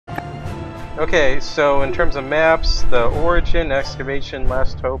Okay, so in terms of maps, the Origin, Excavation,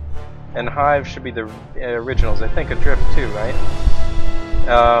 Last Hope, and Hive should be the originals. I think Adrift too, right?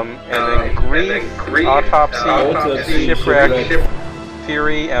 And then Grief, Autopsy, Shipwreck,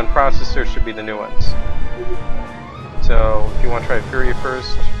 Fury, and Processor should be the new ones. So if you want to try Fury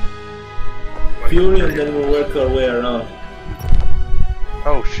first. Fury, and then we'll work our way around.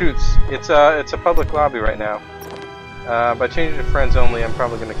 Oh shoots! It's a public lobby right now. By changing to friends only, I'm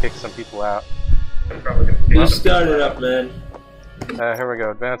probably going to kick some people out. You start it up, man. Here we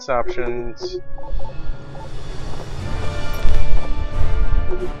go. Advanced options.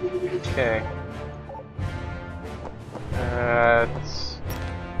 Okay.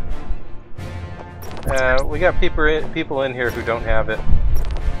 We got people in here who don't have it.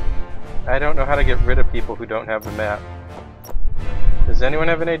 I don't know how to get rid of people who don't have the map. Does anyone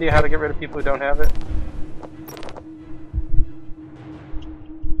have an idea how to get rid of people who don't have it?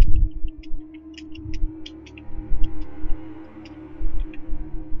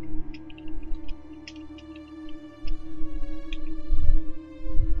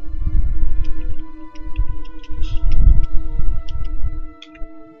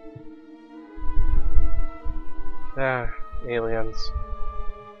 Aliens.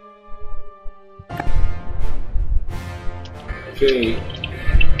 Okay,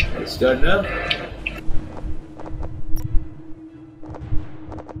 let's start now.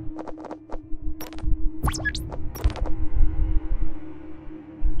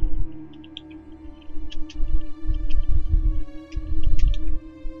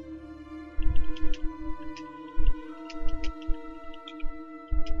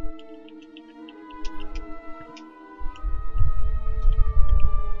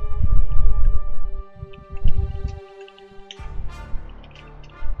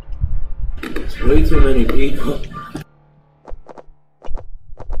 Way too many people.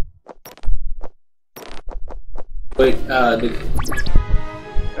 Wait,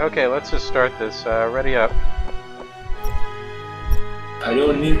 Okay, let's just start this. Ready up. I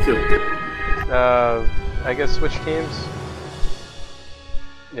don't need to. I guess switch teams.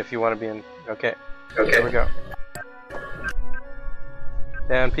 If you want to be in. Okay. Here we go.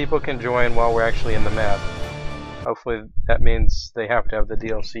 And people can join while we're actually in the map. Hopefully that means they have to have the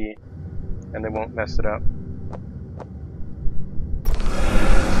DLC. And they won't mess it up.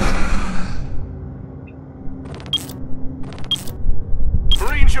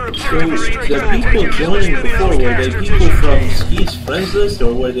 So the people joining before, were they people from Ski's friends list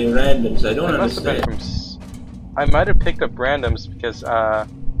or were they randoms? I don't understand. I might have picked up randoms because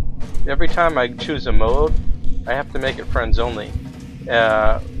every time I choose a mode, I have to make it friends only.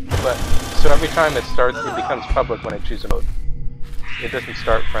 So every time it becomes public when I choose a mode. It doesn't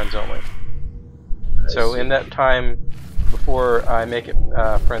start friends only. So in that time before I make it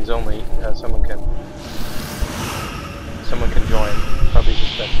friends only, someone can join, probably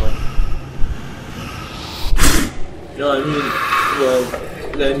especially. No, I mean, well,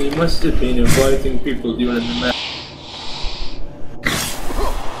 then he must have been inviting people during the match.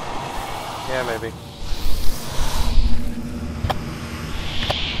 Yeah, maybe.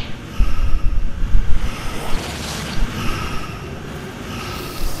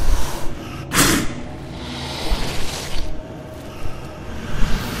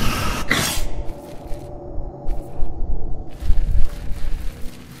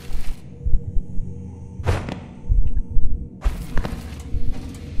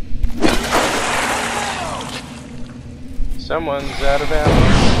 Someone's out of ammo.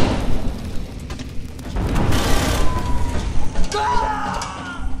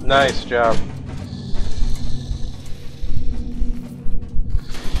 Nice job.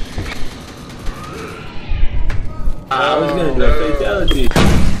 I was gonna do a fatality.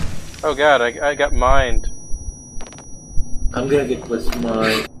 Oh god, I got mined. I'm gonna get what's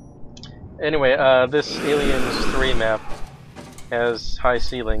mine. Anyway, this Aliens 3 map has high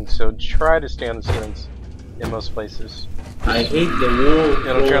ceilings, so try to stay on the ceilings in most places. I hate the wall.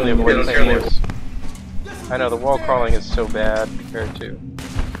 It'll generally avoid things. I know the wall crawling is so bad compared to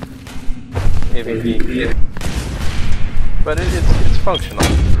AVP, but it's functional.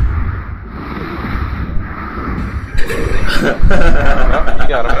 Oh, you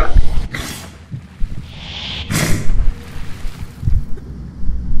got him.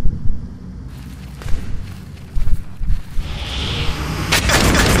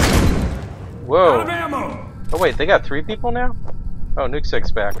 Whoa! Oh wait, they got 3 people now? Oh,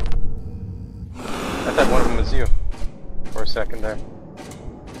 Nukesek's back. I thought one of them was you. For a second there.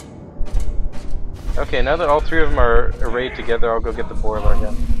 Okay, now that all 3 of them are arrayed together, I'll go get the boiler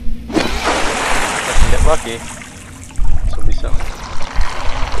again. If I can get lucky, this will be something.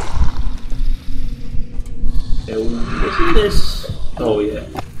 Wasn't this? Oh yeah.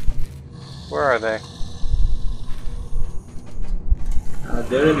 Where are they?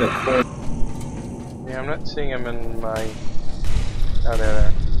 They're in the corner. Yeah, I'm not seeing them in my... Oh,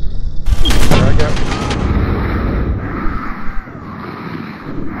 there. There I go.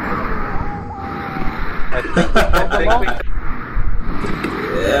 I think we killed them all?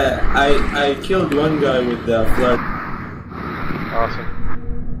 Yeah, I killed one guy with the flood. Awesome.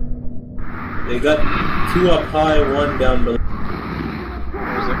 They got 2 up high, 1 down below.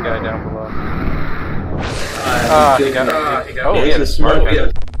 Where's that guy down below? He got oh, he had a smart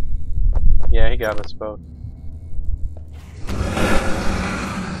gun. Yeah, he got us both.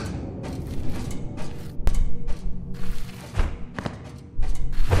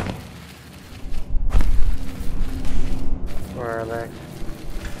 Where are they?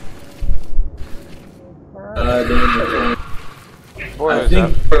 They're in the corner. Boiler's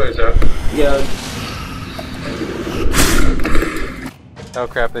up. Yeah. Oh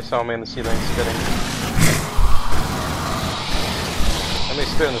crap, they saw me in the ceiling spitting. Let me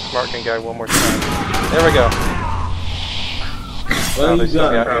spit in the smart gun guy one more time. There we go. Well, they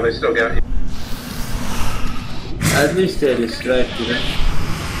still got they still got you. At least they distracted him.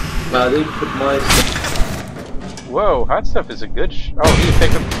 Wow, they put my stuff. Whoa, hot stuff is a good oh, he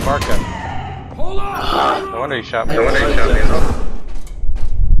picked up the smart gun. Hold on! No wonder he shot me. No wonder he shot me.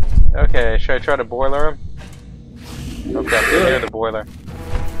 Okay, should I try to boiler him? Oh crap, they're near the boiler.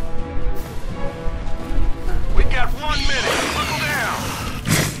 We got 1 minute. Buckle down.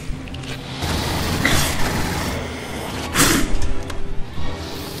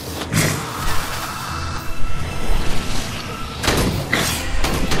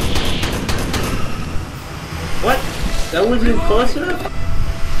 What? That wasn't close enough?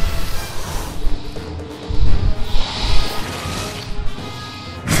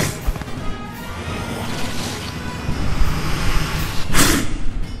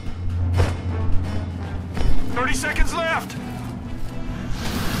 Seconds left.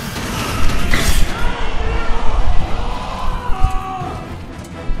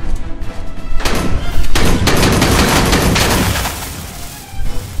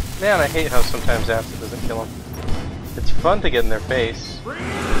 Man, I hate how sometimes acid doesn't kill him. It's fun to get in their face, but you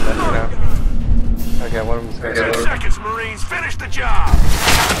know. Okay, one of them's gonna 10 seconds, Marines. Finish the job.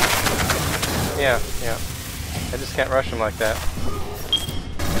 Yeah. I just can't rush him like that.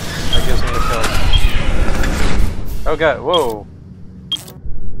 That gives me the kill. Oh god, whoa!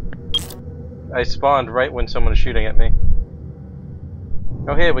 I spawned right when someone was shooting at me.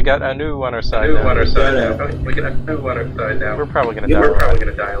 Oh hey, we got a new on our side now. We got a new on our side now. We're probably gonna die. We're probably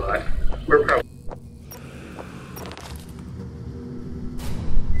gonna die a lot. We're probably.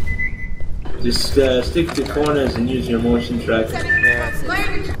 Just stick to corners and use your motion tracker. Yeah.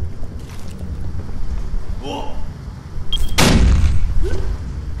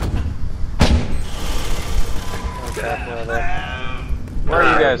 Where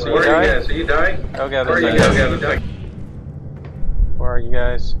are you guys? Are you dying? Oh god, they're dying. Where are you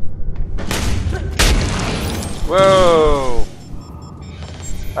guys? Whoa!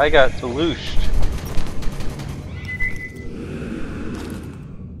 I got delooshed.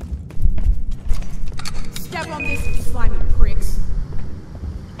 Step on this, you slimy pricks.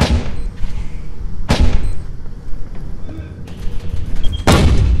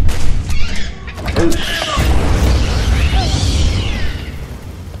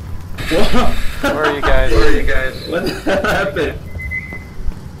 Where are you guys? What happened?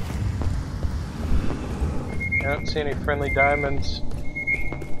 I don't see any friendly diamonds.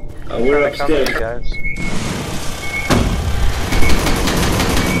 We're upstairs. Guys.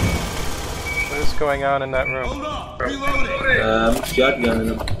 What is going on in that room? Hold up. Reloading. I'm shotgunning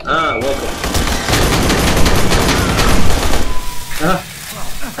them. Ah, welcome.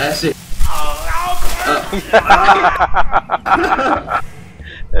 That's it.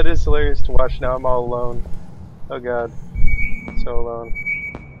 That is hilarious to watch. Now I'm all alone. Oh god. So alone.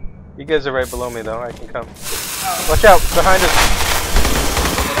 You guys are right below me though. I can come. Watch out! Behind us!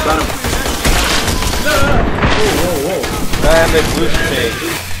 Got him. Whoa. And they blueshed me.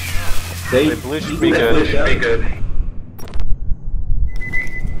 They blueshed me good.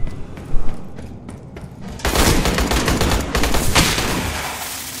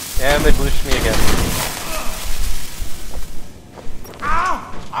 And they blueshed me again.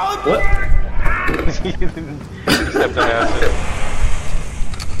 What? Except on acid.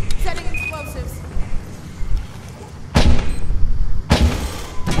 Setting explosives.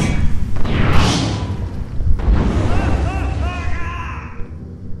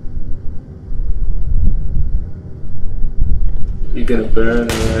 You're gonna burn,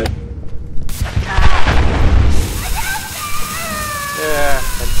 alright.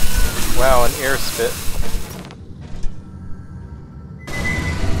 Wow, an air spit.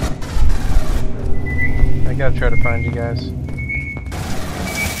 I gotta try to find you guys.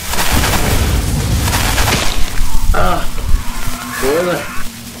 Ah! Boiler!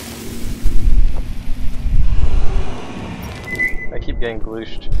 I keep getting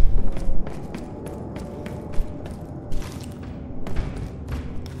blooshed.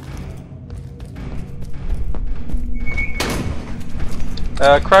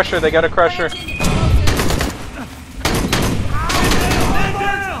 Crusher, they got a crusher.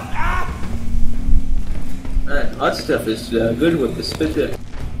 Hot stuff is good with the spit.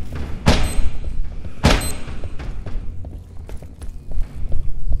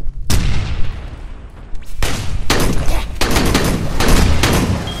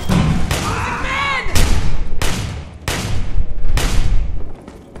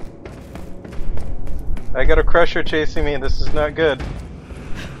 I got a crusher chasing me, this is not good.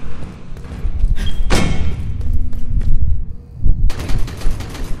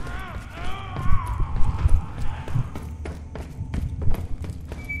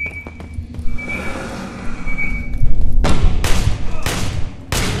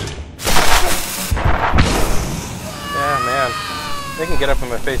 Yeah, man. They can get up in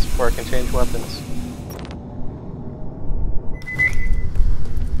my face before I can change weapons.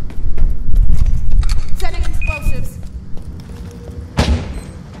 Setting explosives.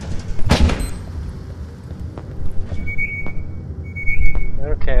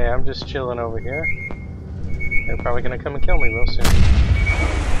 Okay, I'm just chilling over here. They're probably gonna come and kill me real soon.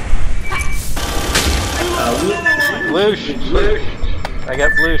 Bloosh! I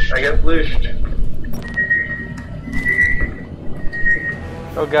got blooshed.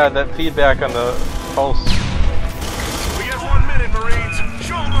 Oh god, that feedback on the pulse. We got 1 minute, Marines.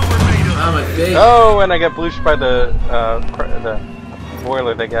 Show them what we're made of. I'm a day. Oh, and I got blooshed by the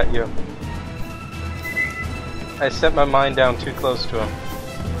boiler that got you. I set my mine down too close to him.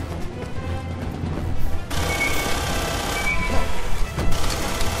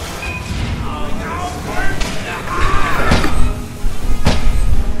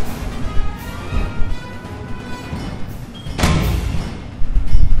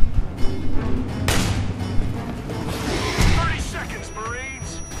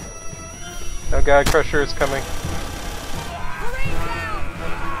 Oh god, Crusher is coming.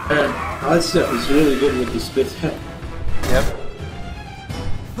 Hot stuff is really good with the spit. Yep.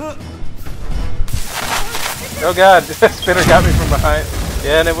 Oh god, Spinner got me from behind.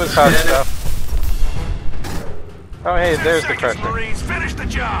 Yeah, and it was hot stuff. Oh hey, there's the Crusher. Marines, finish the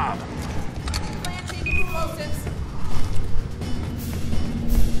job. Planting explosives.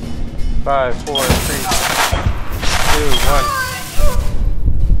 5, 4, 3, 2, 1.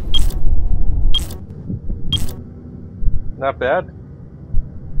 Not bad.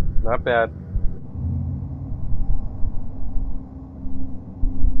 Not bad.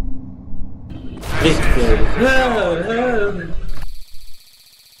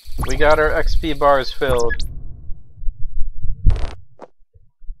 We got our XP bars filled.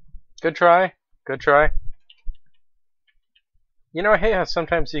 Good try. Good try. You know, I hate how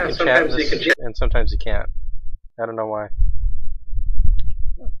sometimes you can chat in this, and sometimes you can't. I don't know why.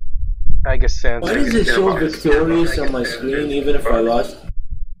 I guess Sans. Why does it show victorious on my screen even if I lost?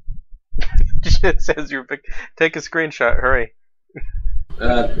 It says you're take a screenshot. Hurry.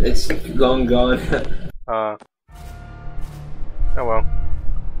 It's gone. Oh well.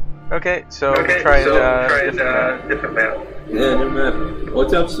 Okay, so try different map. Yeah, new map.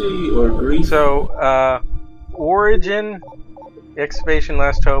 Autopsy or Grief? So, Origin, Excavation,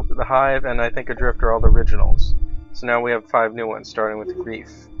 Last Hope, The Hive, and I think Adrift are all the originals. So now we have 5 new ones, starting with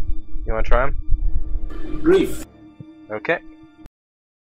Grief. You want to try them? Grief. Okay.